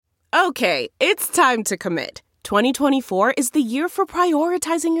Okay, it's time to commit. 2024 is the year for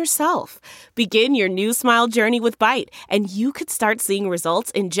prioritizing yourself. Begin your new smile journey with Byte, and you could start seeing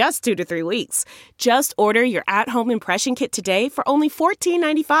results in just 2 to 3 weeks. Just order your at-home impression kit today for only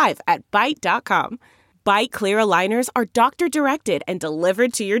 $14.95 at Byte.com. Byte Clear aligners are doctor-directed and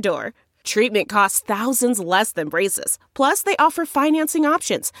delivered to your door. Treatment costs thousands less than braces. Plus, they offer financing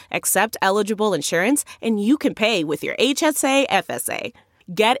options, accept eligible insurance, and you can pay with your HSA FSA.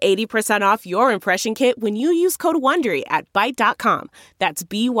 Get 80% off your impression kit when you use code WONDERY at Byte.com. That's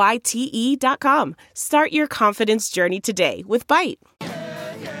BYTE.com. Start your confidence journey today with Byte.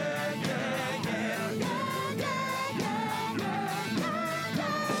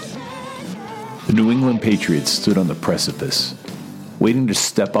 The New England Patriots stood on the precipice, waiting to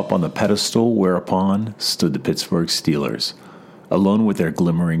step up on the pedestal whereupon stood the Pittsburgh Steelers, alone with their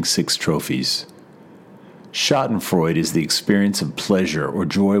glimmering 6 trophies. Schadenfreude is the experience of pleasure or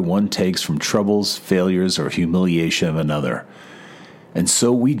joy one takes from troubles, failures, or humiliation of another. And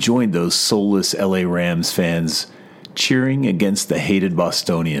so we joined those soulless LA Rams fans cheering against the hated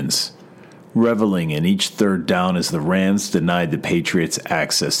Bostonians, reveling in each third down as the Rams denied the Patriots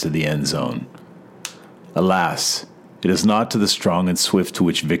access to the end zone. Alas, it is not to the strong and swift to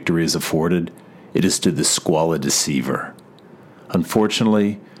which victory is afforded, it is to the squalid deceiver.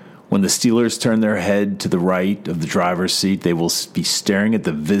 Unfortunately, when the Steelers turn their head to the right of the driver's seat, they will be staring at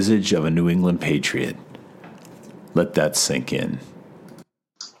the visage of a New England Patriot. Let that sink in.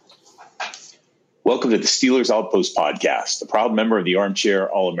 Welcome to the Steelers Outpost Podcast, a proud member of the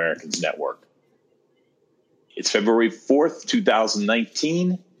Armchair All-Americans Network. It's February 4th,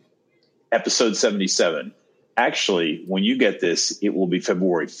 2019, episode 77. Actually, when you get this, it will be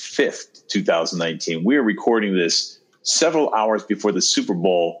February 5th, 2019. We are recording this several hours before the Super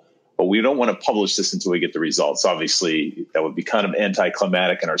Bowl, but we don't want to publish this until we get the results. Obviously, that would be kind of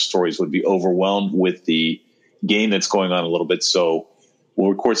anticlimactic, and our stories would be overwhelmed with the game that's going on a little bit. So we'll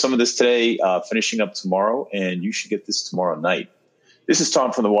record some of this today, finishing up tomorrow, and you should get this tomorrow night. This is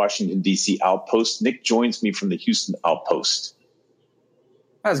Tom from the Washington, D.C. Outpost. Nick joins me from the Houston Outpost.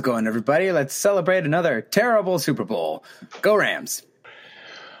 How's it going, everybody? Let's celebrate another terrible Super Bowl. Go Rams.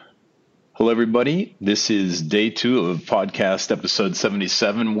 Hello, everybody. This is day 2 of podcast episode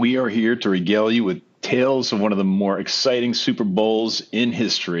 77. We are here to regale you with tales of one of the more exciting Super Bowls in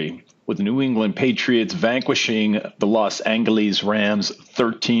history, with the New England Patriots vanquishing the Los Angeles Rams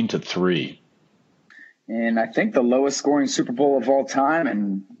 13-3. And I think the lowest scoring Super Bowl of all time.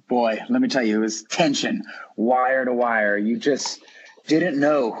 And boy, let me tell you, it was tension, wire to wire. You just didn't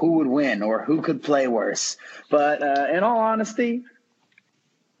know who would win or who could play worse. But in all honesty,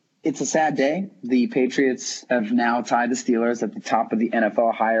 it's a sad day. The Patriots have now tied the Steelers at the top of the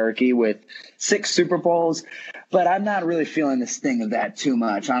NFL hierarchy with 6 Super Bowls. But I'm not really feeling the sting of that too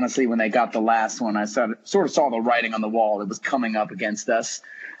much. Honestly, when they got the last one, I sort of saw the writing on the wall. It was coming up against us.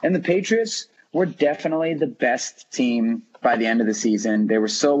 And the Patriots were definitely the best team by the end of the season. They were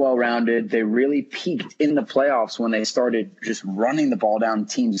so well-rounded. They really peaked in the playoffs when they started just running the ball down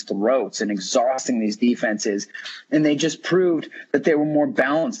teams' throats and exhausting these defenses. And they just proved that they were more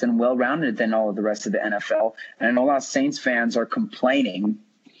balanced and well-rounded than all of the rest of the NFL. And I know a lot of Saints fans are complaining.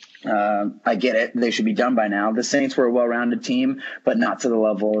 I get it. They should be done by now. The Saints were a well-rounded team, but not to the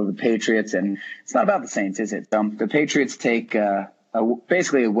level of the Patriots. And it's not about the Saints, is it? The Patriots take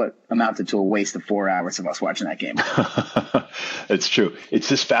basically what amounted to a waste of 4 hours of us watching that game. It's true. It's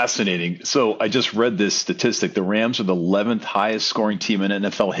just fascinating. So I just read this statistic. The Rams are the 11th highest scoring team in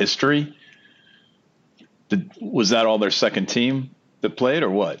NFL history. Was that all their second team that played or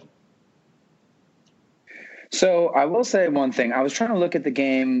what? So I will say one thing. I was trying to look at the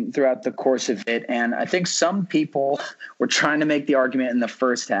game throughout the course of it, and I think some people were trying to make the argument in the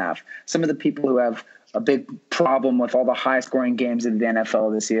first half. Some of the people who have a big problem with all the high-scoring games in the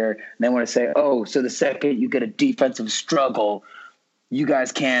NFL this year, and they want to say, oh, so the second you get a defensive struggle, you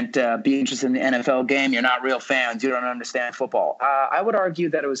guys can't be interested in the NFL game. You're not real fans. You don't understand football. I would argue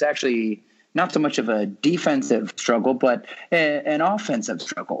that it was actually not so much of a defensive struggle, but an offensive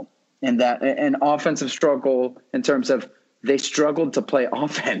struggle. And that an offensive struggle in terms of they struggled to play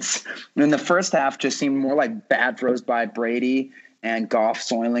offense. And the first half just seemed more like bad throws by Brady and Goff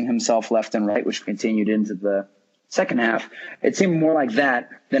soiling himself left and right, which continued into the second half. It seemed more like that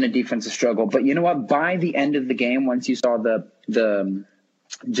than a defensive struggle. But you know what? By the end of the game, once you saw the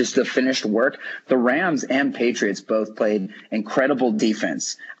finished work, the Rams and Patriots both played incredible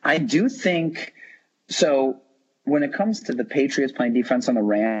defense. I do think so. When it comes to the Patriots playing defense on the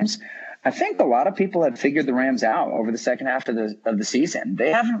Rams, I think a lot of people had figured the Rams out over the second half of the season.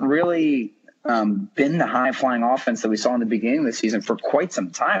 They haven't really been the high-flying offense that we saw in the beginning of the season for quite some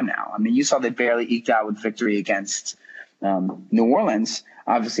time now. I mean, you saw they barely eked out with victory against New Orleans,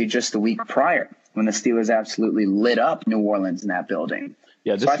 obviously just the week prior, when the Steelers absolutely lit up New Orleans in that building.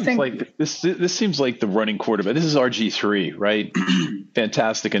 Yeah, this seems like the running quarterback. This is RG3, right?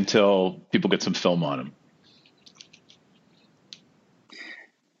 Fantastic until people get some film on him.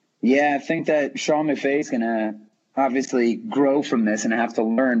 Yeah, I think that Sean McVay is going to obviously grow from this and have to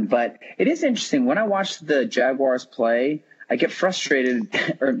learn. But it is interesting. When I watch the Jaguars play, I get frustrated,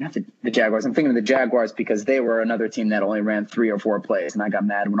 or not the Jaguars. I'm thinking of the Jaguars because they were another team that only ran 3 or 4 plays, and I got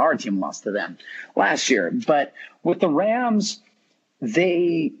mad when our team lost to them last year. But with the Rams,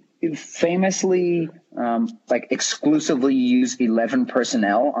 they famously exclusively use 11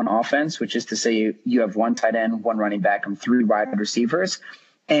 personnel on offense, which is to say you have 1 tight end, 1 running back, and 3 wide receivers.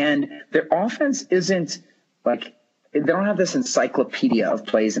 And their offense isn't like – they don't have this encyclopedia of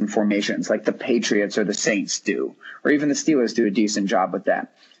plays and formations like the Patriots or the Saints do, or even the Steelers do a decent job with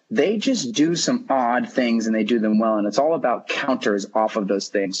that. They just do some odd things and they do them well, and it's all about counters off of those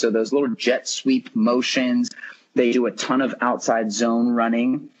things. So those little jet sweep motions, they do a ton of outside zone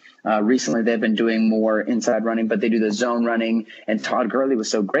running. Recently, they've been doing more inside running, but they do the zone running. And Todd Gurley was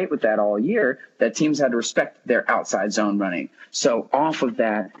so great with that all year that teams had to respect their outside zone running. So off of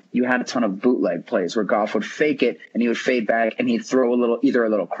that, you had a ton of bootleg plays where Goff would fake it and he would fade back and he'd throw either a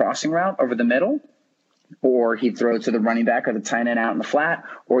little crossing route over the middle, or he'd throw it to the running back or the tight end out in the flat,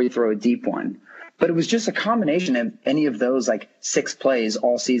 or he'd throw a deep one. But it was just a combination of any of those 6 plays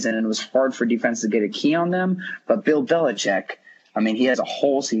all season, and it was hard for defense to get a key on them. But Bill Belichick, I mean, he has a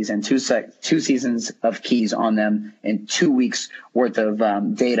whole season, two seasons of keys on them in 2 weeks worth of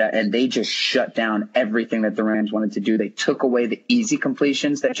data, and they just shut down everything that the Rams wanted to do. They took away the easy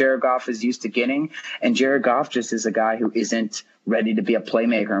completions that Jared Goff is used to getting, and Jared Goff just is a guy who isn't ready to be a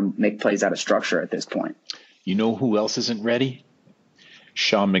playmaker and make plays out of structure at this point. You know who else isn't ready?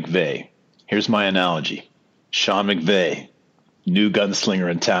 Sean McVay. Here's my analogy. Sean McVay, new gunslinger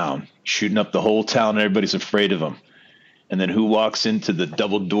in town, shooting up the whole town, and everybody's afraid of him. And then who walks into the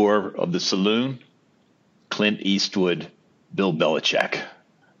double door of the saloon? Clint Eastwood, Bill Belichick.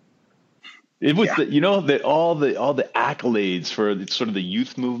 It was all the accolades for sort of the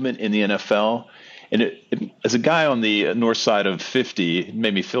youth movement in the NFL. And as a guy on the north side of 50, it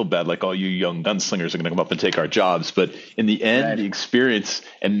made me feel bad, like all you young gunslingers are going to come up and take our jobs. But in the end, right, the experience,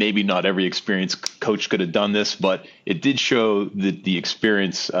 and maybe not every experienced coach could have done this, but it did show that the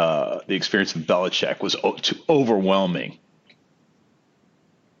experience of Belichick was overwhelming.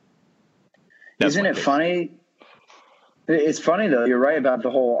 Isn't it funny? It's funny, though. You're right about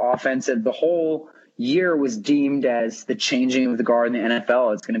the whole offensive. The whole year was deemed as the changing of the guard in the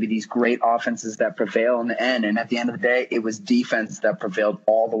NFL. It's going to be these great offenses that prevail in the end. And at the end of the day, it was defense that prevailed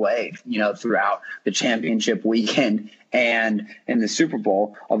all the way, throughout the championship weekend and in the Super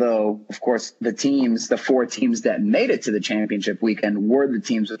Bowl. Although, of course, the 4 teams that made it to the championship weekend were the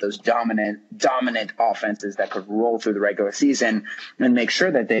teams with those dominant offenses that could roll through the regular season and make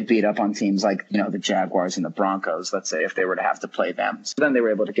sure that they beat up on teams like, the Jaguars and the Broncos, let's say, if they were to have to play them. So then they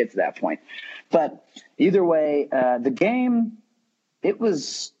were able to get to that point. But either way, the game, it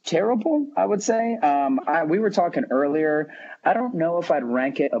was terrible, I would say. We were talking earlier. I don't know if I'd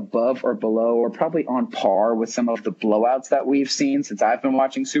rank it above or below or probably on par with some of the blowouts that we've seen since I've been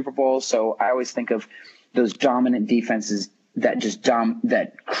watching Super Bowls. So I always think of those dominant defenses that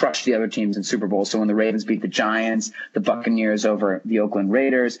that crush the other teams in Super Bowl. So when the Ravens beat the Giants, the Buccaneers over the Oakland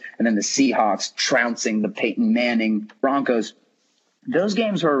Raiders, and then the Seahawks trouncing the Peyton Manning Broncos, those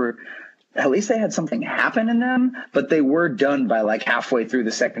games were – at least they had something happen in them, but they were done by halfway through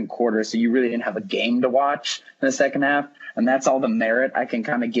the second quarter. So you really didn't have a game to watch in the second half. And that's all the merit I can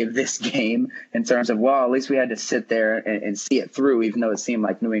kind of give this game in terms of, well, at least we had to sit there and see it through, even though it seemed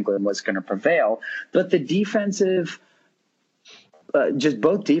like New England was going to prevail. But the defensive just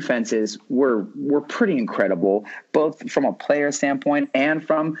both defenses were pretty incredible, both from a player standpoint and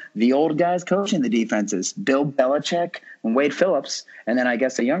from the old guys coaching the defenses, Bill Belichick and Wade Phillips. And then I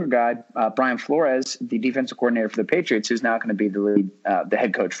guess a younger guy, Brian Flores, the defensive coordinator for the Patriots, who's now going to be the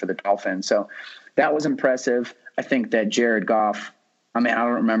head coach for the Dolphins. So that was impressive. I think that Jared Goff, I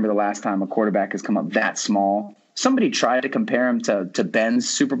don't remember the last time a quarterback has come up that small. Somebody tried to compare him to Ben's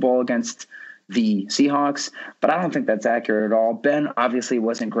Super Bowl against the Seahawks, but I don't think that's accurate at all. Ben obviously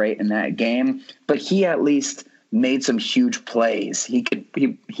wasn't great in that game, but he at least made some huge plays. He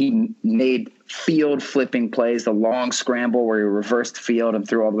made field flipping plays, the long scramble where he reversed field and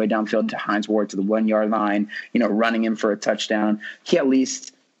threw all the way downfield to Hines Ward to the 1 yard line, running him for a touchdown. He at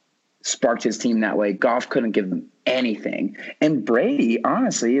least sparked his team that way. Goff couldn't give them anything. And Brady,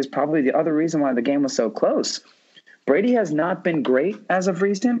 honestly, is probably the other reason why the game was so close. Brady has not been great as of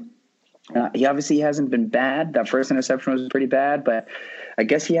recent. He obviously hasn't been bad. That first interception was pretty bad, but I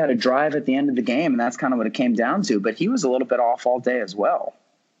guess he had a drive at the end of the game, and that's kind of what it came down to. But he was a little bit off all day as well.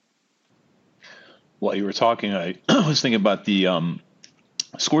 While you were talking, I was thinking about the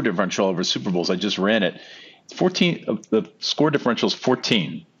score differential over Super Bowls. I just ran it. 14. The score differential is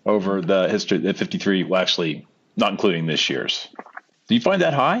 14 over the history at 53. Well, actually, not including this year's. Do you find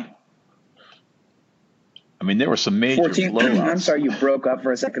that high? I mean, there were some major 14. blowouts. I'm sorry, you broke up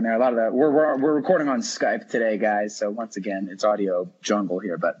for a second there. A lot of that. We're recording on Skype today, guys. So once again, it's audio jungle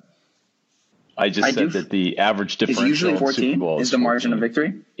here. But I just said that the average differential is usually 14 in Super Bowl is the margin of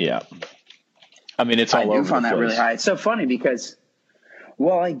victory. Yeah. I mean, it's all over the place. I do find that really high. It's so funny because,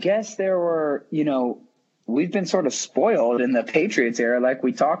 well, I guess there were, we've been sort of spoiled in the Patriots era. Like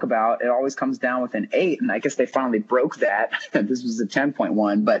we talk about, it always comes down with an 8, and I guess they finally broke that. This was a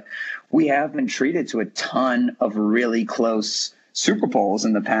 10.1, but we have been treated to a ton of really close Super Bowls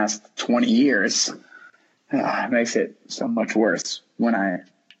in the past 20 years. It makes it so much worse when I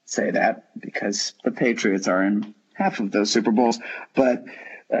say that because the Patriots are in half of those Super Bowls. But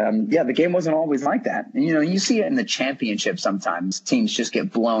the game wasn't always like that. And, you see it in the championship sometimes. Teams just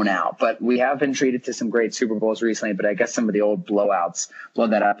get blown out. But we have been treated to some great Super Bowls recently, but I guess some of the old blowouts blow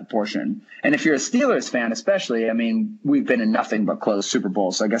that out of proportion. And if you're a Steelers fan especially, I mean, we've been in nothing but close Super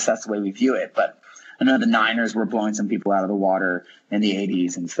Bowls, so I guess that's the way we view it. But I know the Niners were blowing some people out of the water in the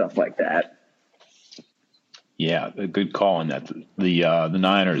 80s and stuff like that. Yeah, a good call on that. The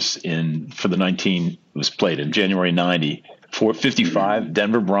Niners for the 19 was played in January 90. 455,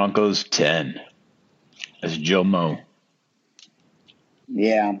 Denver Broncos 10. That's Joe Mo.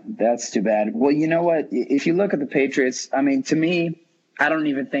 Yeah, that's too bad. Well, you know what? If you look at the Patriots, I mean, to me, I don't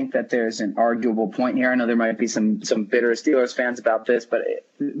even think that there's an arguable point here. I know there might be some bitter Steelers fans about this, but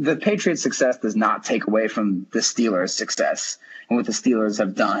the Patriots' success does not take away from the Steelers' success and what the Steelers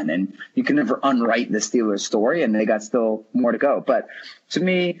have done. And you can never unwrite the Steelers' story, and they got still more to go. But to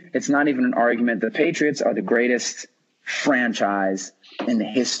me, it's not even an argument. The Patriots are the greatest franchise in the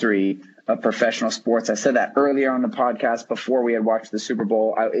history of professional sports. I said that earlier on the podcast before we had watched the Super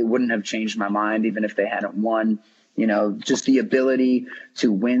Bowl. It wouldn't have changed my mind even if they hadn't won. Just the ability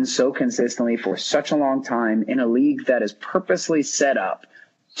to win so consistently for such a long time in a league that is purposely set up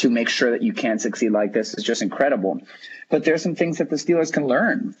to make sure that you can succeed like this is just incredible. But there's some things that the Steelers can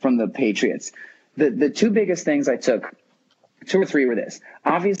learn from the Patriots. The two biggest things I took, 2 or 3 were this.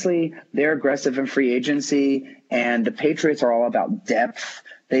 Obviously, they're aggressive in free agency, and the Patriots are all about depth.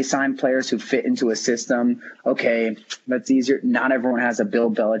 They sign players who fit into a system. Okay, that's easier. Not everyone has a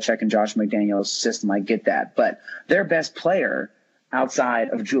Bill Belichick and Josh McDaniels system. I get that. But their best player outside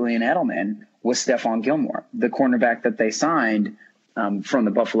of Julian Edelman was Stephon Gilmore, the cornerback that they signed from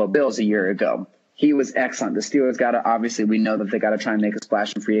the Buffalo Bills a year ago. He was excellent. The Steelers we know that they got to try and make a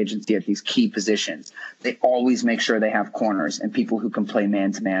splash in free agency at these key positions. They always make sure they have corners and people who can play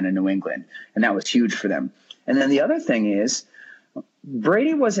man-to-man in New England. And that was huge for them. And then the other thing is,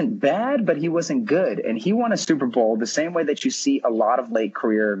 Brady wasn't bad, but he wasn't good. And he won a Super Bowl the same way that you see a lot of late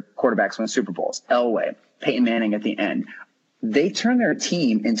career quarterbacks win Super Bowls. Elway, Peyton Manning at the end. They turn their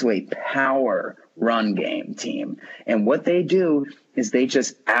team into a power run game team. And what they do is they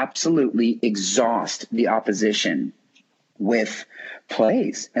just absolutely exhaust the opposition with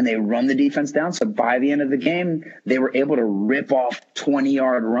plays, and they run the defense down. So by the end of the game, they were able to rip off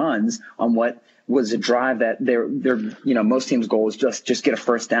 20-yard runs on what was a drive that they're most teams' goal is just get a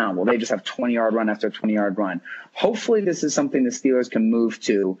first down. Well, they just have 20-yard run after 20-yard run. Hopefully this is something the Steelers can move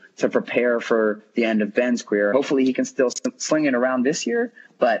to prepare for the end of Ben's career. Hopefully he can still sling it around this year,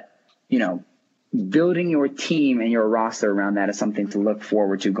 but building your team and your roster around that is something to look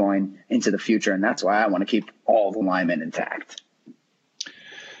forward to going into the future, and that's why I want to keep all the linemen intact.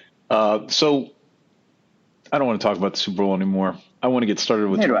 So I don't want to talk about the Super Bowl anymore. I want to get started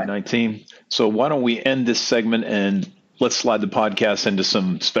with 2019. So why don't we end this segment and let's slide the podcast into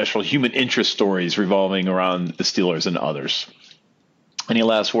some special human interest stories revolving around the Steelers and others. Any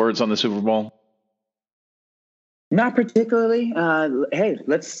last words on the Super Bowl? Not particularly. Hey,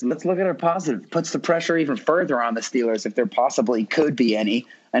 let's look at our positive. Puts the pressure even further on the Steelers if there possibly could be any.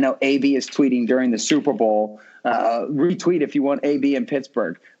 I know AB is tweeting during the Super Bowl, retweet if you want AB in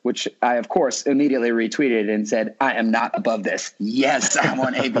Pittsburgh, which I, of course, immediately retweeted and said, I am not above this. Yes, I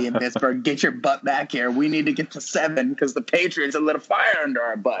want AB in Pittsburgh. Get your butt back here. We need to get to 7 because the Patriots have lit a fire under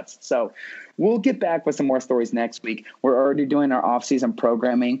our butts. So we'll get back with some more stories next week. We're already doing our off-season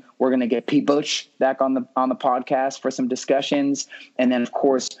programming. We're going to get P. Butch back on the podcast for some discussions. And then, of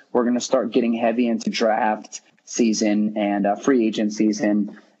course, we're going to start getting heavy into draft season and free agent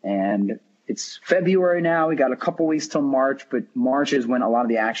season. And it's February now. We got a couple weeks till March, but March is when a lot of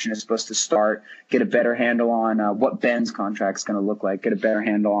the action is supposed to start. Get a better handle on what Ben's contract is going to look like. Get a better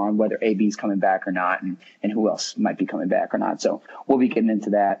handle on whether AB's coming back or not, and who else might be coming back or not. So we'll be getting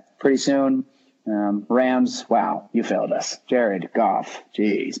into that pretty soon. Rams, wow, you failed us. Jared Goff,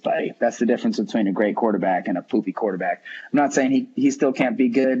 geez, buddy. That's the difference between a great quarterback and a poopy quarterback. I'm not saying he still can't be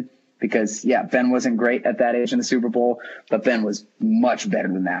good, because, yeah, Ben wasn't great at that age in the Super Bowl, but Ben was much better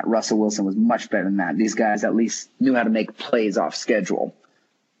than that. Russell Wilson was much better than that. These guys at least knew how to make plays off schedule.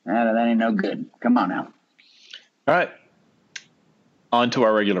 That ain't no good. Come on now. All right. On to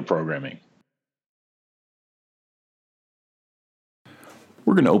our regular programming.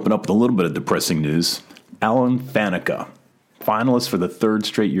 We're going to open up with a little bit of depressing news. Alan Faneca, finalist for the third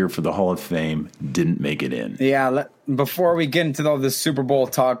straight year for the Hall of Fame, didn't make it in. Yeah, before we get into all this Super Bowl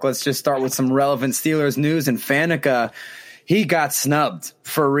talk, let's just start with some relevant Steelers news. And Faneca, he got snubbed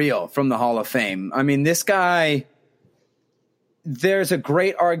for real from the Hall of Fame. I mean, this guy, there's a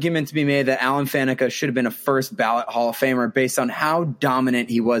great argument to be made that Alan Faneca should have been a first ballot Hall of Famer based on how dominant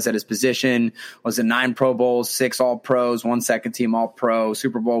he was at his position. Was it 9 Pro Bowls, 6 All-Pros, 1 second-team All-Pro,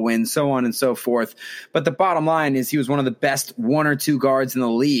 Super Bowl wins, so on and so forth. But the bottom line is he was one of the best 1 or 2 guards in the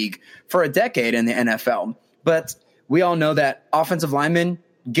league for a decade in the NFL. But we all know that offensive linemen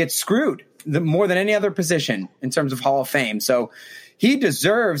get screwed more than any other position in terms of Hall of Fame. So he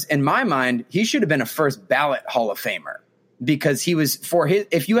deserves, in my mind, he should have been a first ballot Hall of Famer. Because he was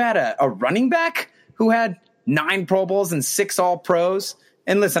if you had a running back who had 9 Pro Bowls and 6 All-Pros,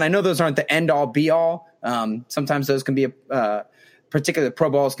 and listen, I know those aren't the end all be all. Sometimes those can be particular Pro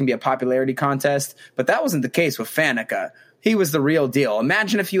Bowls can be a popularity contest, but that wasn't the case with Faneca. He was the real deal.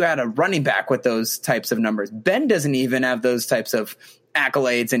 Imagine if you had a running back with those types of numbers. Ben doesn't even have those types of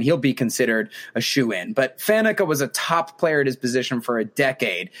accolades, and he'll be considered a shoo-in. But Faneca was a top player at his position for a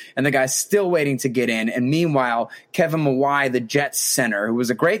decade, and the guy's still waiting to get in. And meanwhile, Kevin Mawae, the Jets center, who was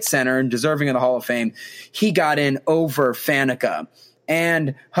a great center and deserving of the Hall of Fame, he got in over Faneca.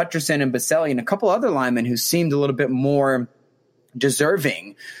 And Hutcherson and Baselli and a couple other linemen who seemed a little bit more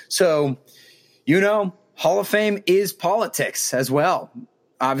deserving. So, Hall of Fame is politics as well.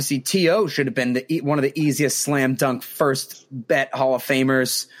 Obviously, T.O. should have been one of the easiest slam dunk first bet Hall of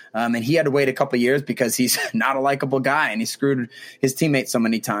Famers. And he had to wait a couple of years because he's not a likable guy and he screwed his teammates so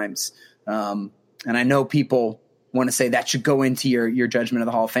many times. And I know people want to say that should go into your judgment of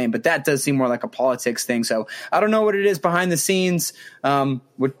the Hall of Fame, but that does seem more like a politics thing. So I don't know what it is behind the scenes. I'm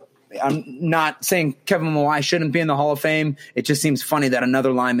not saying Kevin Mawae shouldn't be in the Hall of Fame. It just seems funny that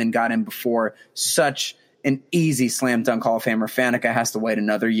another lineman got in before such an easy slam dunk Hall of Famer. Faneca has to wait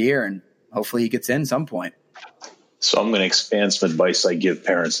another year, and hopefully he gets in some point. So I'm going to expand some advice I give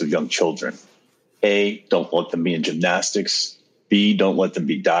parents of young children. A, don't let them be in gymnastics. B, don't let them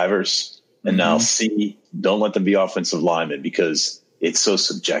be divers. And now C, don't let them be offensive linemen, because it's so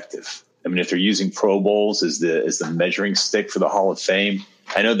subjective. I mean, if they're using Pro Bowls as the measuring stick for the Hall of Fame,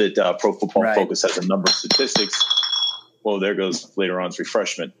 I know that Pro Football Focus has a number of statistics. Well, there goes later on's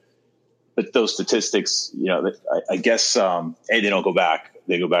refreshment. But those statistics, I guess, they don't go back.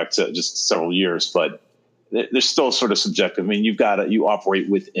 They go back to just several years, but they're still sort of subjective. I mean, you operate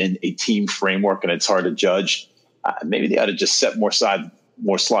within a team framework, and it's hard to judge. Maybe they ought to just set more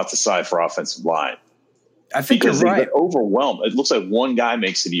slots aside for offensive line. I think because you're right. They get overwhelmed. It looks like one guy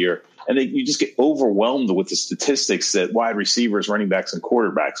makes it a year, and you just get overwhelmed with the statistics that wide receivers, running backs, and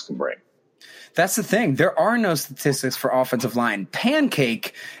quarterbacks can bring. That's the thing. There are no statistics for offensive line.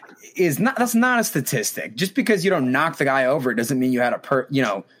 Pancake that's not a statistic. Just because you don't knock the guy over doesn't mean you had you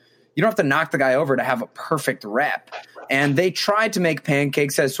don't have to knock the guy over to have a perfect rep. And they tried to make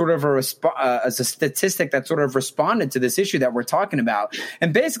pancakes as sort of as a statistic that sort of responded to this issue that we're talking about.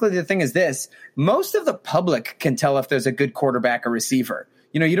 And basically the thing is this: most of the public can tell if there's a good quarterback or receiver.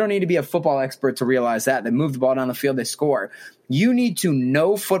 You don't need to be a football expert to realize that. They move the ball down the field, they score. You need to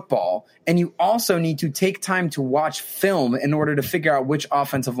know football, and you also need to take time to watch film in order to figure out which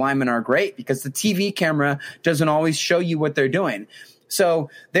offensive linemen are great, because the TV camera doesn't always show you what they're doing. So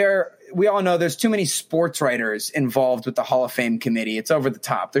we all know there's too many sports writers involved with the Hall of Fame committee. It's over the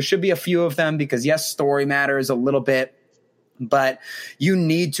top. There should be a few of them because, yes, story matters a little bit. But you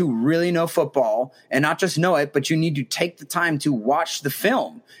need to really know football, and not just know it, but you need to take the time to watch the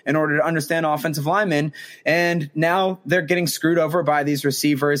film in order to understand offensive linemen. And now they're getting screwed over by these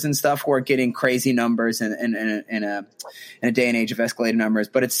receivers and stuff who are getting crazy numbers in a day and age of escalated numbers.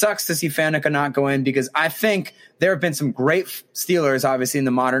 But it sucks to see Faneca not go in, because I think there have been some great Steelers, obviously, in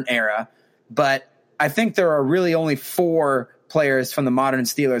the modern era. But I think there are really only 4 players from the modern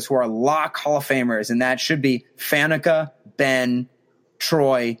Steelers who are lock Hall of Famers, and that should be Faneca, Ben,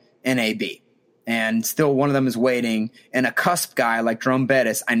 Troy, and AB. And still one of them is waiting, and a cusp guy like Jerome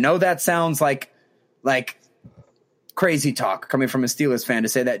Bettis. I know that sounds like crazy talk coming from a Steelers fan to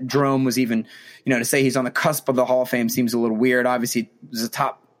say that Jerome was even, to say he's on the cusp of the Hall of Fame seems a little weird. Obviously, he was a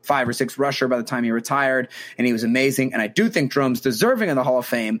top 5 or 6 rusher by the time he retired, and he was amazing. And I do think Jerome's deserving of the Hall of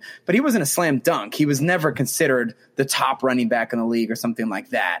Fame, but he wasn't a slam dunk. He was never considered the top running back in the league or something like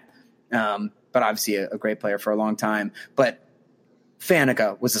that. But obviously a great player for a long time. But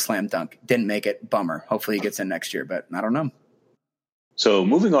Faneca was a slam dunk. Didn't make it. Bummer. Hopefully he gets in next year, but I don't know. So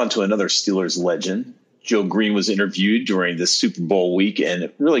moving on to another Steelers legend, Joe Green was interviewed during this Super Bowl week,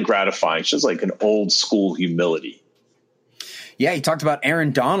 and really gratifying. Just like an old school humility. Yeah, he talked about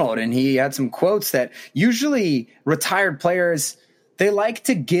Aaron Donald, and he had some quotes that usually retired players, they like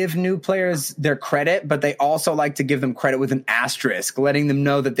to give new players their credit, but they also like to give them credit with an asterisk, letting them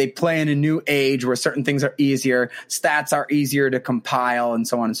know that they play in a new age where certain things are easier, stats are easier to compile, and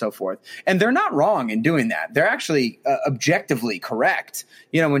so on and so forth. And they're not wrong in doing that. They're actually objectively correct.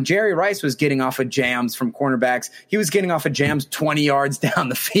 When Jerry Rice was getting off of jams from cornerbacks, he was getting off of jams 20 yards down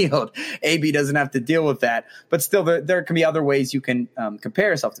the field. AB doesn't have to deal with that. But still, there can be other ways you can compare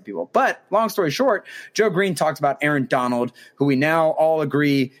yourself to people. But long story short, Joe Green talked about Aaron Donald, who we now all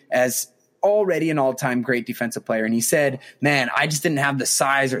agree as already an all-time great defensive player. And he said, man, I just didn't have the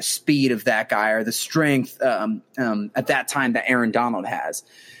size or speed of that guy or the strength at that time that Aaron Donald has.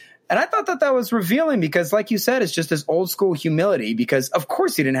 And I thought that was revealing because, like you said, it's just this old school humility because, of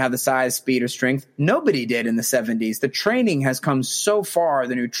course, he didn't have the size, speed, or strength. Nobody did in the 70s. The training has come so far,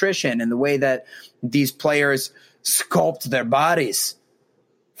 the nutrition and the way that these players sculpt their bodies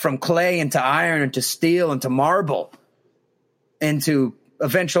from clay into iron into steel into marble into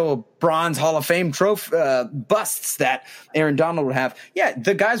eventual bronze Hall of Fame busts that Aaron Donald would have. Yeah,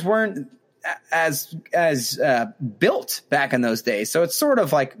 the guys weren't as built back in those days. So it's sort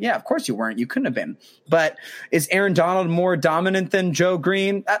of like, yeah, of course you weren't. You couldn't have been. But is Aaron Donald more dominant than Joe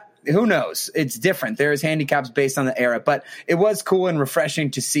Green? Who knows? It's different. There's handicaps based on the era. But it was cool and refreshing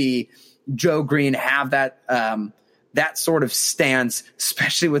to see Joe Green have that sort of stance,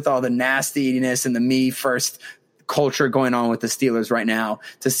 especially with all the nastiness and the me first culture going on with the Steelers right now,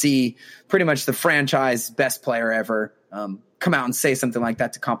 to see pretty much the franchise best player ever come out and say something like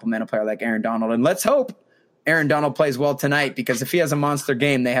that to compliment a player like Aaron Donald. And let's hope Aaron Donald plays well tonight, because if he has a monster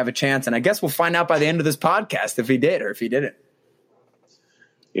game, they have a chance. And I guess we'll find out by the end of this podcast if he did or if he didn't.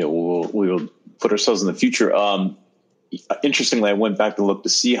 Yeah, we'll put ourselves in the future. Interestingly, I went back to look to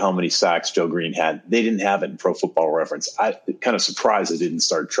see how many sacks Joe Green had. They didn't have it in Pro Football Reference. I'm kind of surprised I didn't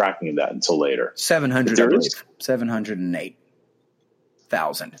start tracking that until later.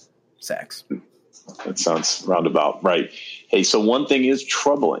 708,000 sacks. That sounds roundabout right. Hey, so one thing is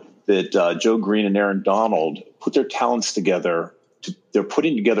troubling, that Joe Green and Aaron Donald put their talents together. They're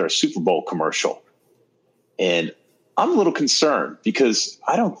putting together a Super Bowl commercial. And I'm a little concerned because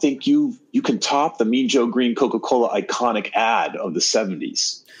I don't think you can top the Mean Joe Green Coca-Cola iconic ad of the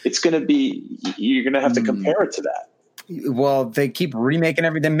 70s. It's going to be – you're going to have to compare it to that. Well, they keep remaking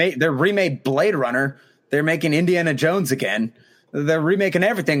everything. They're remade Blade Runner. They're making Indiana Jones again. They're remaking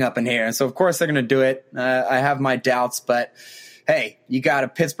everything up in here. So, of course, they're going to do it. I have my doubts. But, hey, you got a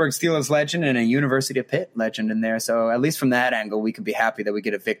Pittsburgh Steelers legend and a University of Pitt legend in there. So, at least from that angle, we can be happy that we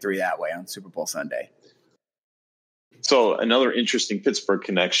get a victory that way on Super Bowl Sunday. So another interesting Pittsburgh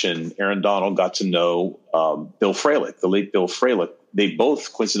connection, Aaron Donald got to know Bill Fralick, the late Bill Fralick. They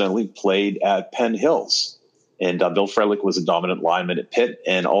both coincidentally played at Penn Hills. And Bill Fralick was a dominant lineman at Pitt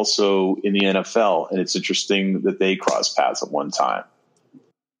and also in the NFL. And it's interesting that they crossed paths at one time.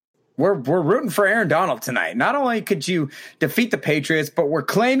 We're rooting for Aaron Donald tonight. Not only could you defeat the Patriots, but we're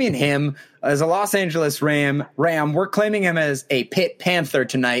claiming him as a Los Angeles Ram. We're claiming him as a Pitt Panther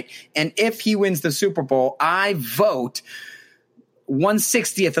tonight. And if he wins the Super Bowl, I vote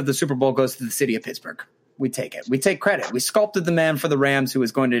 1/60th of the Super Bowl goes to the city of Pittsburgh. We take it. We take credit. We sculpted the man for the Rams who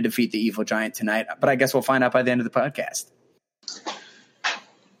is going to defeat the evil giant tonight. But I guess we'll find out by the end of the podcast.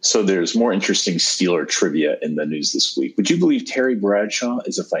 So there's more interesting Steeler trivia in the news this week. Would you believe Terry Bradshaw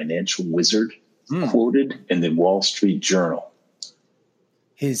is a financial wizard quoted in the Wall Street Journal?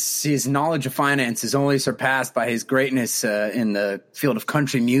 His knowledge of finance is only surpassed by his greatness in the field of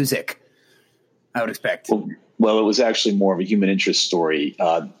country music, I would expect. Well, it was actually more of a human interest story.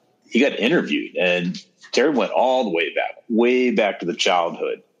 He got interviewed, and Terry went all the way back to the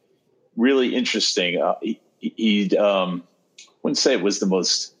childhood. Really interesting. He wouldn't say it was the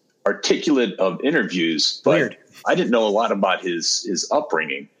most articulate of interviews, but weird. I didn't know a lot about his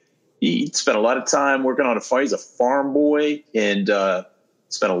upbringing. He spent a lot of time working on a fight. He's a farm boy and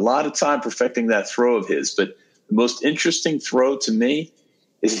spent a lot of time perfecting that throw of his. But the most interesting throw to me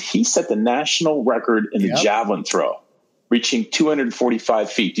is he set the national record in the javelin throw, reaching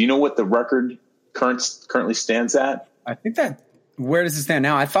 245 feet. Do you know what the record currently stands at? I think that – where does it stand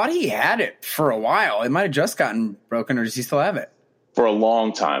now? I thought he had it for a while. It might have just gotten broken, or does he still have it? For a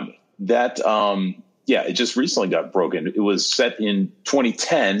long time. That it just recently got broken. It was set in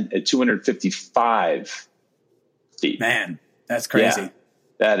 2010 at 255 feet. Man, that's crazy. Yeah,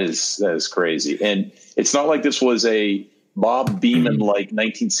 that is crazy. And it's not like this was a Bob Beamon like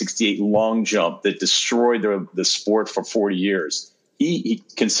 1968 long jump that destroyed the sport for 40 years. He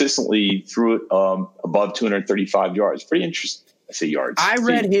consistently threw it above 235 yards. Pretty interesting. I say yards. I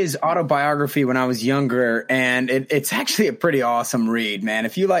read his autobiography when I was younger, and it's actually a pretty awesome read, man.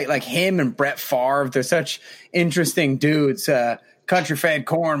 If you like him and Brett Favre, they're such interesting dudes, country fed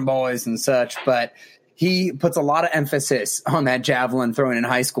corn boys and such, but he puts a lot of emphasis on that javelin throwing in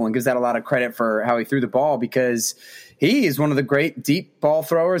high school and gives that a lot of credit for how he threw the ball, because he is one of the great deep ball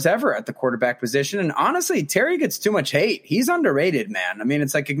throwers ever at the quarterback position. And honestly, Terry gets too much hate. He's underrated, man. I mean,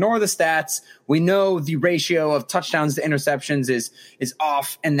 it's like, ignore the stats. We know the ratio of touchdowns to interceptions is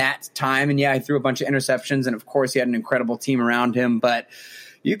off in that time. And yeah, he threw a bunch of interceptions, and of course he had an incredible team around him, but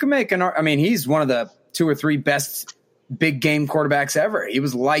you can make he's one of the 2 or 3 best big game quarterbacks ever. He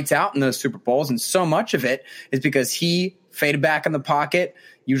was lights out in those Super Bowls. And so much of it is because he faded back in the pocket,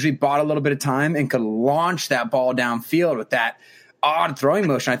 usually bought a little bit of time, and could launch that ball downfield with that odd throwing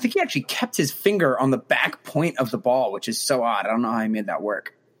motion. I think he actually kept his finger on the back point of the ball, which is so odd. I don't know how he made that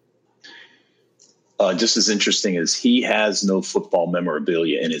work. Just as interesting as he has no football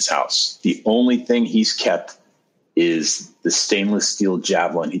memorabilia in his house. The only thing he's kept is the stainless steel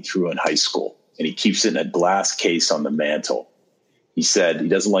javelin he threw in high school, and he keeps it in a glass case on the mantle. He said he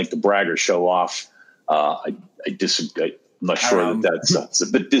doesn't like to brag or show off. I disagree. I'm not sure that's a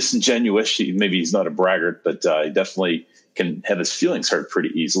bit disingenuous. Maybe he's not a braggart, but he definitely can have his feelings hurt pretty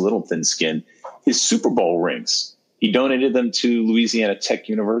easy, a little thin-skinned. His Super Bowl rings, he donated them to Louisiana Tech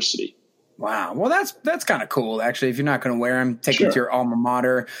University. Wow. Well, that's kind of cool, actually. If you're not going to wear them, take them to your alma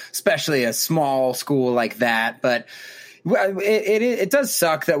mater, especially a small school like that. But it does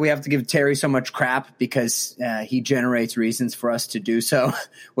suck that we have to give Terry so much crap, because he generates reasons for us to do so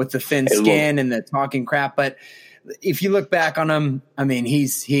with the thin skin and the talking crap. But if you look back on him, I mean,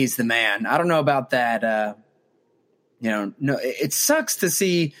 he's the man. I don't know about that. No, it sucks to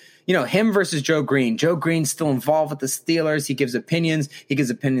see, him versus Joe Green. Joe Green's still involved with the Steelers. He gives opinions. He gives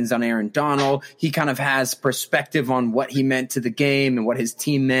opinions on Aaron Donald. He kind of has perspective on what he meant to the game and what his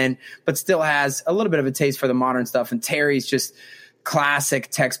team meant, but still has a little bit of a taste for the modern stuff. And Terry's just classic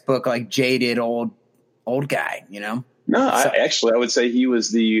textbook, like jaded old guy, No, I would say he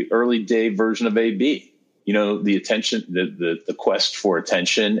was the early day version of AB. The attention, the quest for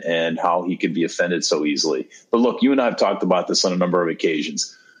attention, and how he could be offended so easily. But look, you and I have talked about this on a number of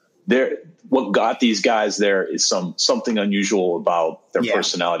occasions. What got these guys there is something unusual about their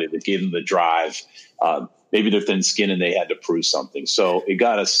personality that gave them the drive. Maybe they're thin skinned and they had to prove something. So it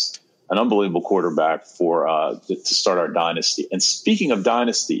got us an unbelievable quarterback to start our dynasty. And speaking of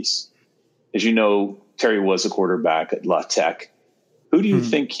dynasties, as you know, Terry was a quarterback at La Tech. Who do you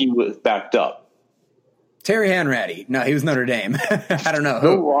think he was backed up? Terry Hanratty. No, he was Notre Dame. I don't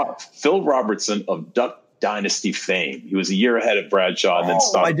know. Phil Robertson of Duck Dynasty fame. He was a year ahead of Bradshaw. And then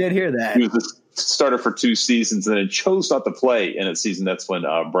stopped. I did hear that. He was the starter for 2 seasons and then chose not to play in a season. That's when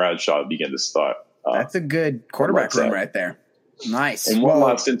Bradshaw began to start. That's a good quarterback room right there. Nice. And one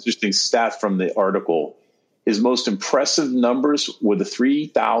last interesting stat from the article. His most impressive numbers were the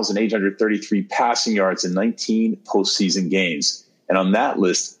 3,833 passing yards in 19 postseason games. And on that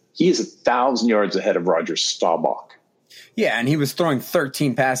list, he is 1,000 yards ahead of Roger Staubach. Yeah, and he was throwing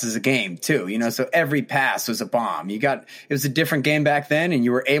 13 passes a game too, so every pass was a bomb. It was a different game back then, and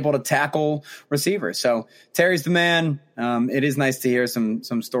you were able to tackle receivers. So Terry's the man. It is nice to hear some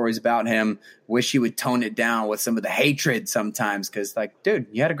stories about him. Wish he would tone it down with some of the hatred sometimes, because, dude,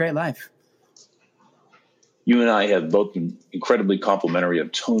 you had a great life. You and I have both been incredibly complimentary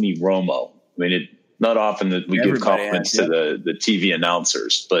of Tony Romo. I mean, not often that we give compliments to the TV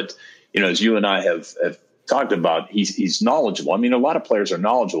announcers, but as you and I have talked about, he's knowledgeable. I mean, a lot of players are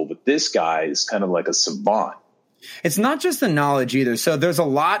knowledgeable, but this guy is kind of like a savant. It's not just the knowledge either. So there's a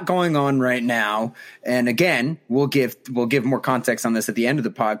lot going on right now, and again, we'll give more context on this at the end of the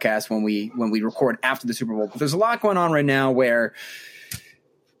podcast when we record after the Super Bowl. But there's a lot going on right now where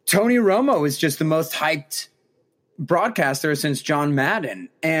Tony Romo is just the most hyped broadcaster since John Madden.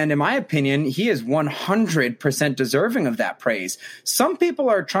 And in my opinion, he is 100% deserving of that praise. Some people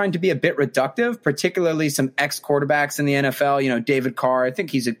are trying to be a bit reductive, particularly some ex-quarterbacks in the NFL. You know, David Carr, I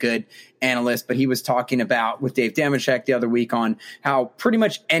think he's a good analyst, but he was talking about with Dave Damashek the other week on how pretty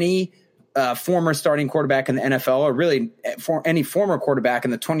much any former starting quarterback in the NFL, or really for any former quarterback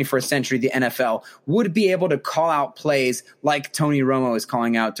in the 21st century, the NFL, would be able to call out plays like Tony Romo is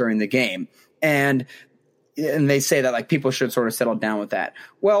calling out during the game. And they say that like people should sort of settle down with that.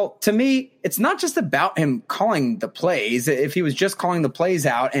 Well, to me, it's not just about him calling the plays. If he was just calling the plays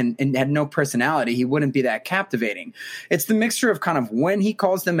out and had no personality, he wouldn't be that captivating. It's the mixture of kind of when he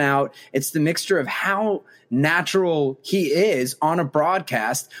calls them out. It's the mixture of how natural he is on a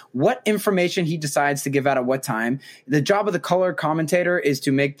broadcast, what information he decides to give out at what time. The job of the color commentator is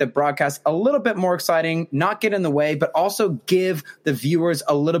to make the broadcast a little bit more exciting, not get in the way, but also give the viewers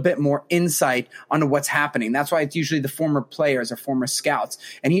a little bit more insight onto what's happening. That's why it's usually the former players or former scouts.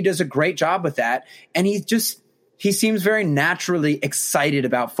 And he does a great job with that. And he seems very naturally excited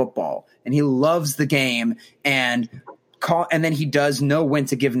about football, and he loves the game, and then he does know when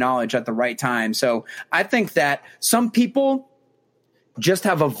to give knowledge at the right time. So I think that some people just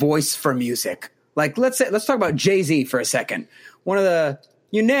have a voice for music. Like let's talk about Jay-Z for a second. One of the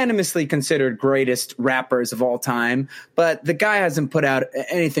unanimously considered greatest rappers of all time, but the guy hasn't put out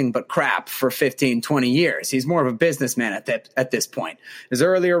anything but crap for 15, 20 years. He's more of a businessman at this point. His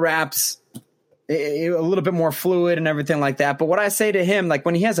earlier raps, a little bit more fluid and everything like that. But what I say to him, like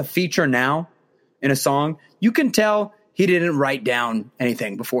when he has a feature now in a song, you can tell he didn't write down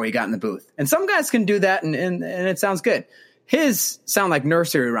anything before he got in the booth. And some guys can do that and it sounds good. His sound like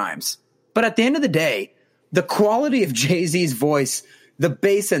nursery rhymes. But at the end of the day, the quality of Jay-Z's voice, the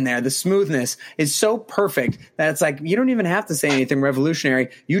bass in there, the smoothness is so perfect that it's like you don't even have to say anything revolutionary.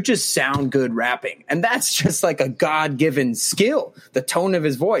 You just sound good rapping. And that's just like a God-given skill, the tone of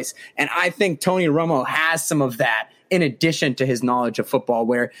his voice. And I think Tony Romo has some of that in addition to his knowledge of football,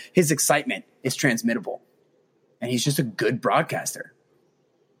 where his excitement is transmittable. And he's just a good broadcaster.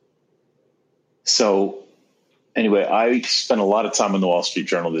 So anyway, I spent a lot of time in the Wall Street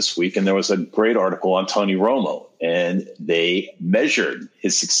Journal this week, and there was a great article on Tony Romo, and they measured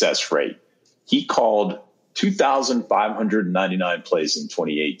his success rate. He called 2,599 plays in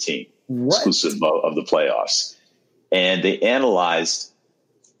 2018, exclusive of the playoffs. And they analyzed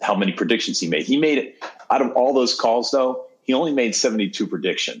how many predictions he made. He made it out of all those calls, though, he only made 72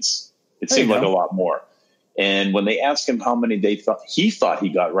 predictions. It seemed like a lot more. And when they asked him how many he thought he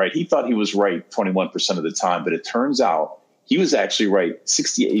got right, he thought he was right 21% of the time. But it turns out he was actually right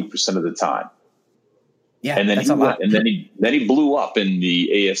 68% of the time. Yeah, and then that's a lot. And then he blew up in the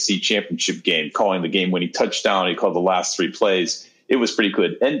AFC Championship game, calling the game when he touched down. He called the last three plays. It was pretty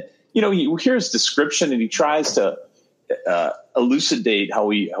good. And you hear his description, and he tries to elucidate how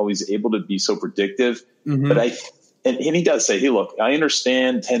he's able to be so predictive. Mm-hmm. But and he does say, "Hey, look, I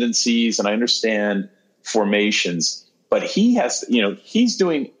understand tendencies and I understand formations, but he has, he's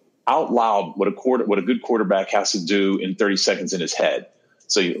doing out loud what a good quarterback has to do in 30 seconds in his head.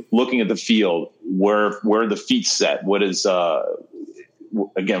 So you're looking at the field, where are the feet set? What is,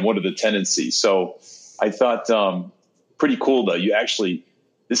 again, what are the tendencies? So I thought, pretty cool though.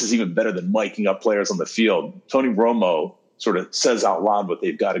 This is even better than miking up players on the field. Tony Romo sort of says out loud what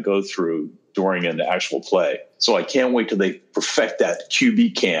they've got to go through during an actual play. So I can't wait till they perfect that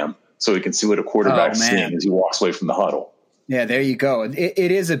QB cam, so we can see what a quarterback's seeing as he walks away from the huddle. Yeah, there you go.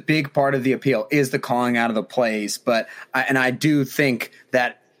 It is a big part of the appeal, is the calling out of the plays. But I do think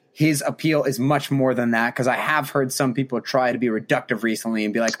that his appeal is much more than that, because I have heard some people try to be reductive recently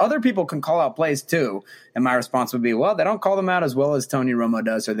and be like, other people can call out plays too. And my response would be, well, they don't call them out as well as Tony Romo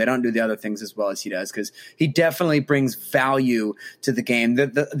does, or they don't do the other things as well as he does, because he definitely brings value to the game.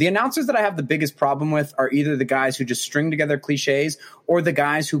 The announcers that I have the biggest problem with are either the guys who just string together cliches or the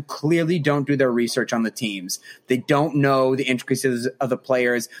guys who clearly don't do their research on the teams. They don't know the intricacies of the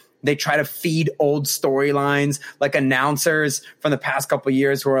players. They try to feed old storylines, like announcers from the past couple of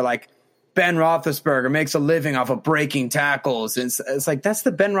years who are like, Ben Roethlisberger makes a living off of breaking tackles. And it's like, that's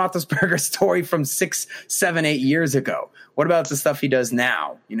the Ben Roethlisberger story from 6, 7, 8 years ago. What about the stuff he does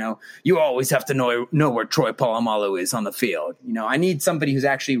now? You always have to know where Troy Polamalu is on the field. I need somebody who's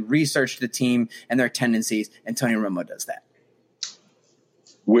actually researched the team and their tendencies, and Tony Romo does that.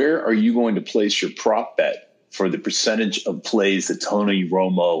 Where are you going to place your prop bet for the percentage of plays that Tony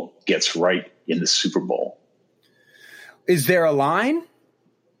Romo gets right in the Super Bowl? Is there a line?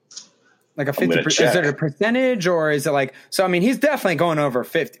 Like a 50%? Is there a percentage, or is it like, so I mean, he's definitely going over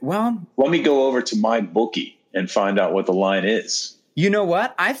 50. Well, let me go over to my bookie and find out what the line is. You know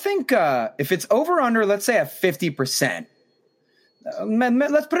what? I think if it's over under, let's say at 50%,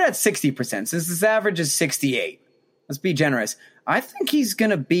 let's put it at 60%, since his average is 68. Let's be generous. I think he's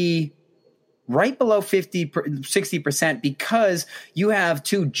going to be right below 60% because you have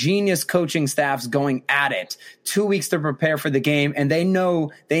two genius coaching staffs going at it, 2 weeks to prepare for the game, and they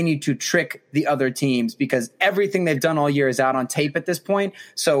know they need to trick the other teams because everything they've done all year is out on tape at this point.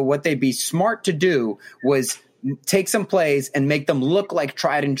 So what they'd be smart to do was take some plays and make them look like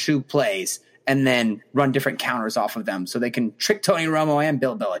tried and true plays and then run different counters off of them so they can trick Tony Romo and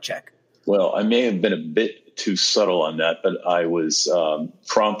Bill Belichick. Well, I may have been a bit too subtle on that, but I was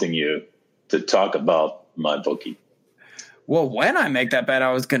prompting you to talk about MyBookie. Well, when I make that bet,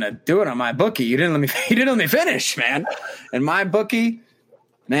 I was going to do it on MyBookie. You didn't let me finish, man. And MyBookie,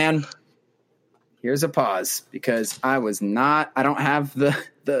 man, here's a pause because I don't have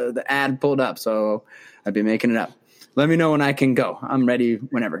the ad pulled up, so I'd be making it up. Let me know when I can go. I'm ready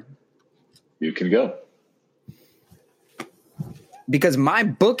whenever. You can go. Because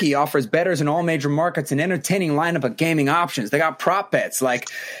MyBookie offers bettors in all major markets an entertaining lineup of gaming options. They got prop bets like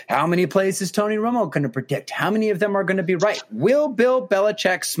how many plays is Tony Romo going to predict? How many of them are going to be right? Will Bill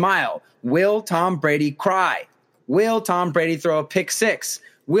Belichick smile? Will Tom Brady cry? Will Tom Brady throw a pick six?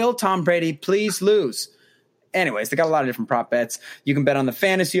 Will Tom Brady please lose? Anyways, they got a lot of different prop bets. You can bet on the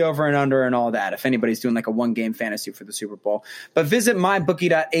fantasy over and under and all that if anybody's doing like a one-game fantasy for the Super Bowl. But visit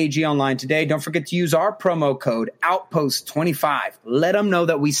mybookie.ag online today. Don't forget to use our promo code OUTPOST25. Let them know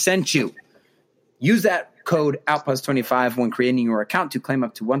that we sent you. Use that code OUTPOST25 when creating your account to claim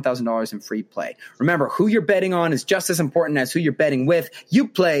up to $1,000 in free play. Remember, who you're betting on is just as important as who you're betting with. You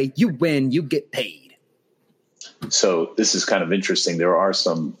play, you win, you get paid. So this is kind of interesting. There are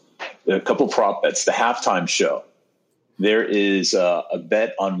a couple prop bets. The halftime show. There is a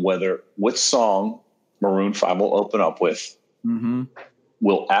bet on what song Maroon 5 will open up with. Mm-hmm.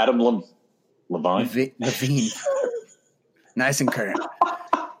 Will Adam Levine? Nice and current.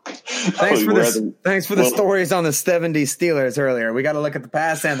 Thanks for the stories on the 70s Steelers earlier. We got to look at the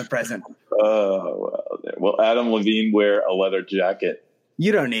past and the present. Will Adam Levine wear a leather jacket?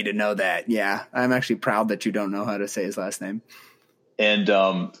 You don't need to know that. Yeah, I'm actually proud that you don't know how to say his last name. And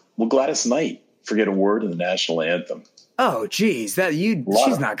will Gladys Knight forget a word in the national anthem? Oh, geez,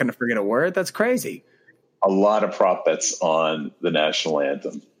 she's not going to forget a word. That's crazy. A lot of prop bets on the national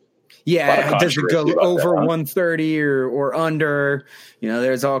anthem. Yeah, does it go over 130 or under? You know,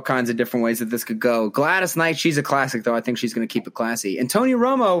 there's all kinds of different ways that this could go. Gladys Knight, she's a classic, though. I think she's going to keep it classy. And Tony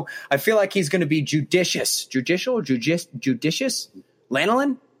Romo, I feel like he's going to be judicious.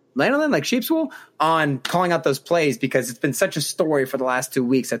 Lanolin, like sheep's wool, on calling out those plays because it's been such a story for the last 2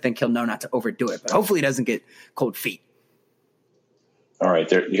 weeks. I think he'll know not to overdo it, but hopefully he doesn't get cold feet. All right,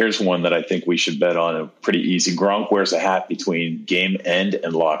 here's one that I think we should bet on. Pretty easy. Gronk wears a hat between game end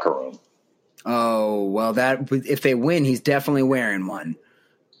and locker room. Oh, well, if they win, he's definitely wearing one.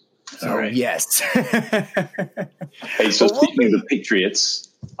 So, right. Yes. Hey, so speaking of the Patriots,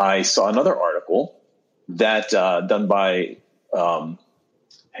 I saw another article that done by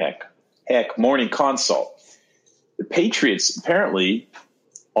Morning Consult. The Patriots apparently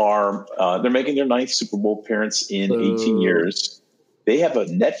are they're making their 9th Super Bowl appearance in 18 years. They have a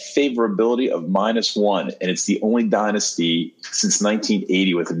net favorability of -1, and it's the only dynasty since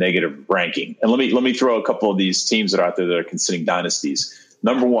 1980 with a negative ranking. And let me throw a couple of these teams that are out there that are considering dynasties.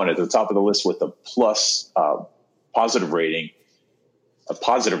 Number 1 at the top of the list with a positive rating of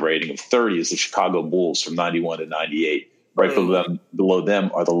 30 is the Chicago Bulls from 91 to 98. Right below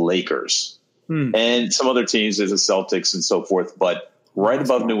them are the Lakers and some other teams. There's the Celtics and so forth. But right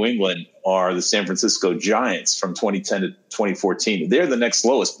above New England are the San Francisco Giants from 2010 to 2014. They're the next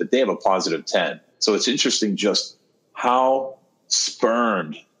lowest, but they have a positive 10. So it's interesting just how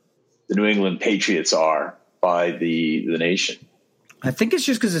spurned the New England Patriots are by the nation. I think it's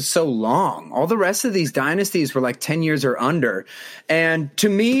just because it's so long. All the rest of these dynasties were like 10 years or under. And to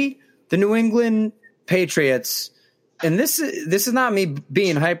me, the New England Patriots, and this is not me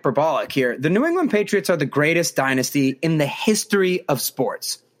being hyperbolic here, the New England Patriots are the greatest dynasty in the history of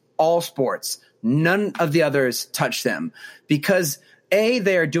sports. All sports. None of the others touch them because, A,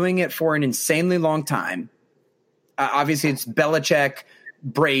 they are doing it for an insanely long time. Obviously, it's Belichick,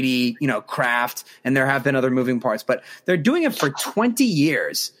 Brady, Kraft, and there have been other moving parts, but they're doing it for 20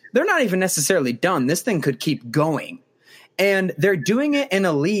 years. They're not even necessarily done. This thing could keep going. And they're doing it in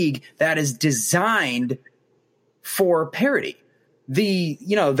a league that is designed for parity. The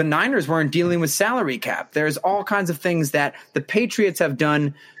Niners weren't dealing with salary cap. There's all kinds of things that the Patriots have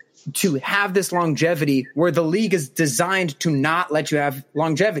done to have this longevity where the league is designed to not let you have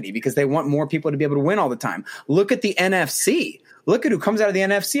longevity because they want more people to be able to win all the time. Look at the NFC. Look at who comes out of the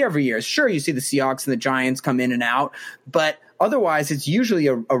NFC every year. Sure, you see the Seahawks and the Giants come in and out, but otherwise it's usually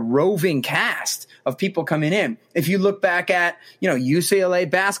a roving cast of people coming in. If you look back at, UCLA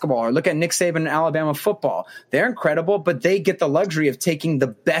basketball or look at Nick Saban and Alabama football, they're incredible, but they get the luxury of taking the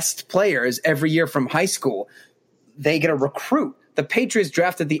best players every year from high school. They get a recruit. The Patriots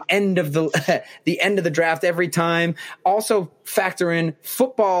draft at the end of the draft every time. Also factor in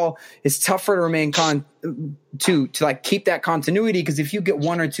football is tougher to remain to keep that continuity, because if you get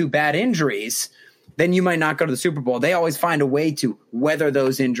one or two bad injuries, then you might not go to the Super Bowl. They always find a way to weather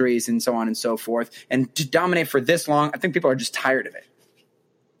those injuries and so on and so forth. And to dominate for this long, I think people are just tired of it.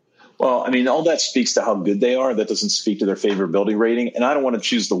 Well, all that speaks to how good they are. That doesn't speak to their favorability rating. And I don't want to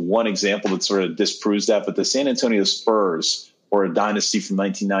choose the one example that sort of disproves that, but the San Antonio Spurs were a dynasty from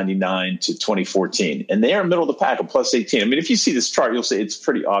 1999 to 2014. And they are middle of the pack, a plus 18. If you see this chart, you'll say it's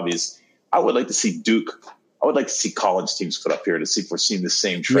pretty obvious. I would like to see Duke. I would like to see college teams put up here to see if we're seeing the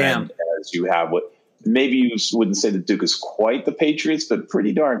same trend as you have. Maybe you wouldn't say that Duke is quite the Patriots, but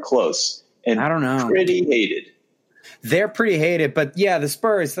pretty darn close. And I don't know. Pretty hated. They're pretty hated, but yeah, the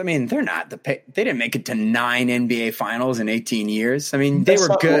Spurs, they're not they didn't make it to 9 NBA finals in 18 years. They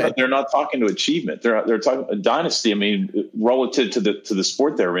were good. They're not talking to achievement. They're talking a dynasty. Relative to the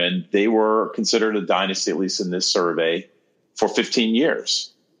sport they're in, they were considered a dynasty, at least in this survey, for 15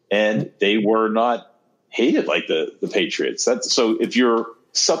 years. And they were not hated like the Patriots. So if your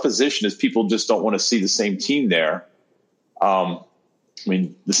supposition is people just don't want to see the same team there, the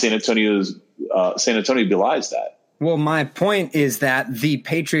San Antonio belies that. Well, my point is that the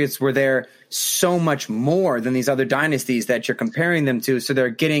Patriots were there so much more than these other dynasties that you're comparing them to. So they're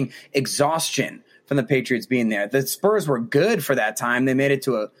getting exhaustion from the Patriots being there. The Spurs were good for that time. They made it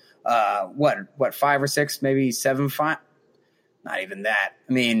to a 5 or 6, maybe 7, 5. Not even that.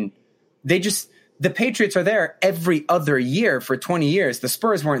 The Patriots are there every other year for 20 years. The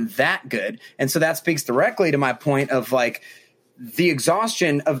Spurs weren't that good. And so that speaks directly to my point of the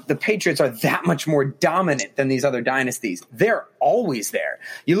exhaustion of the Patriots are that much more dominant than these other dynasties. They're always there.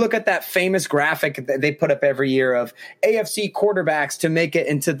 You look at that famous graphic that they put up every year of AFC quarterbacks to make it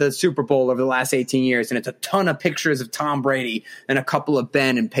into the Super Bowl over the last 18 years. And it's a ton of pictures of Tom Brady and a couple of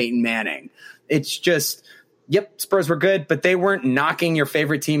Ben and Peyton Manning. It's just, yep, Spurs were good, but they weren't knocking your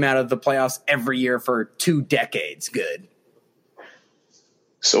favorite team out of the playoffs every year for 2 decades good.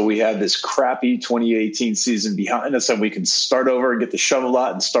 So we have this crappy 2018 season behind us, and we can start over and get the shovel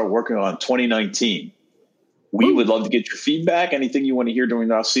out and start working on 2019. We would love to get your feedback, anything you want to hear during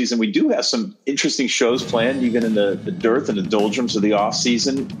the offseason. We do have some interesting shows planned, even in the dearth and the doldrums of the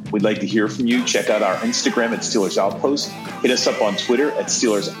offseason. We'd like to hear from you. Check out our Instagram at Steelers Outpost. Hit us up on Twitter at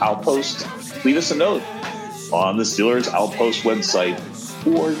Steelers Outpost. Leave us a note on the Steelers Outpost website,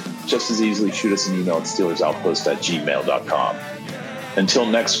 or just as easily shoot us an email at SteelersOutpost@gmail.com. Until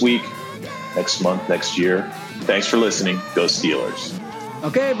next week, next month, next year, thanks for listening. Go Steelers.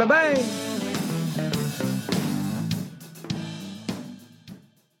 Okay, bye-bye.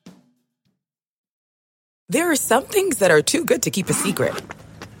 There are some things that are too good to keep a secret.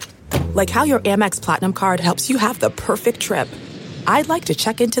 Like how your Amex Platinum card helps you have the perfect trip. I'd like to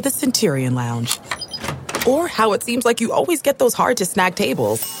check into the Centurion Lounge. Or how it seems like you always get those hard-to-snag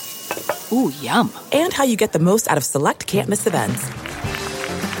tables. Ooh, yum. And how you get the most out of select can't-miss events.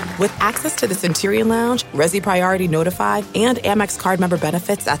 With access to the Centurion Lounge, Resi Priority Notified, and Amex card member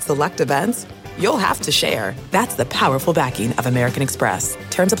benefits at select events, you'll have to share. That's the powerful backing of American Express.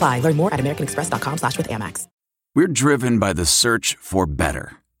 Terms apply. Learn more at americanexpress.com/withAmex. We're driven by the search for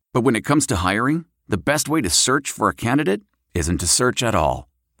better. But when it comes to hiring, the best way to search for a candidate isn't to search at all.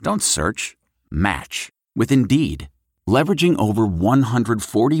 Don't search. Match. With Indeed. Leveraging over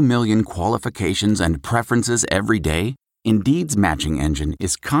 140 million qualifications and preferences every day, Indeed's matching engine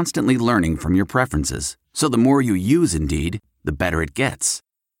is constantly learning from your preferences. So the more you use Indeed, the better it gets.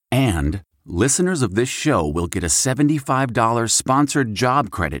 And listeners of this show will get a $75 sponsored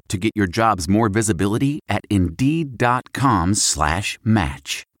job credit to get your jobs more visibility at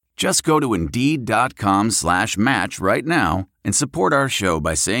Indeed.com/match. Just go to Indeed.com/match right now and support our show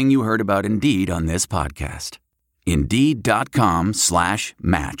by saying you heard about Indeed on this podcast.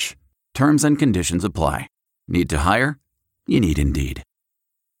 Indeed.com/match. Terms and conditions apply. Need to hire? You need Indeed.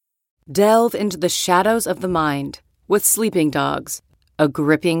 Delve into the shadows of the mind with Sleeping Dogs, a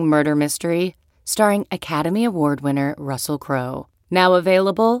gripping murder mystery starring Academy Award winner Russell Crowe. Now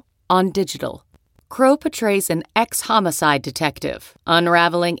available on digital. Crowe portrays an ex-homicide detective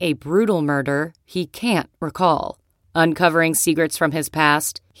unraveling a brutal murder he can't recall. Uncovering secrets from his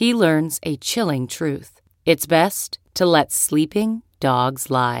past, he learns a chilling truth. It's best to let sleeping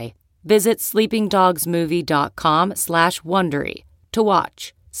dogs lie. Visit sleepingdogsmovie.com/Wondery to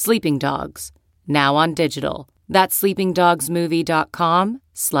watch Sleeping Dogs, now on digital. That's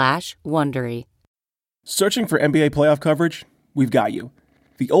sleepingdogsmovie.com/Wondery. Searching for NBA playoff coverage? We've got you.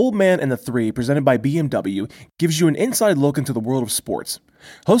 The Old Man and the Three, presented by BMW, gives you an inside look into the world of sports.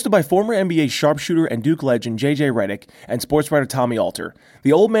 Hosted by former NBA sharpshooter and Duke legend J.J. Redick and sports writer Tommy Alter,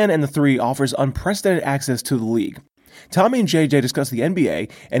 The Old Man and the Three offers unprecedented access to the league. Tommy and J.J. discuss the NBA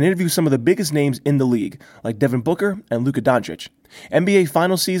and interview some of the biggest names in the league, like Devin Booker and Luka Doncic. NBA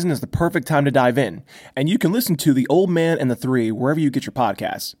final season is the perfect time to dive in, and you can listen to The Old Man and the Three wherever you get your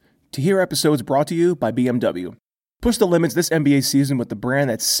podcasts. To hear episodes brought to you by BMW. Push the limits this NBA season with the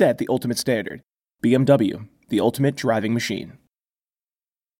brand that set the ultimate standard. BMW, the ultimate driving machine.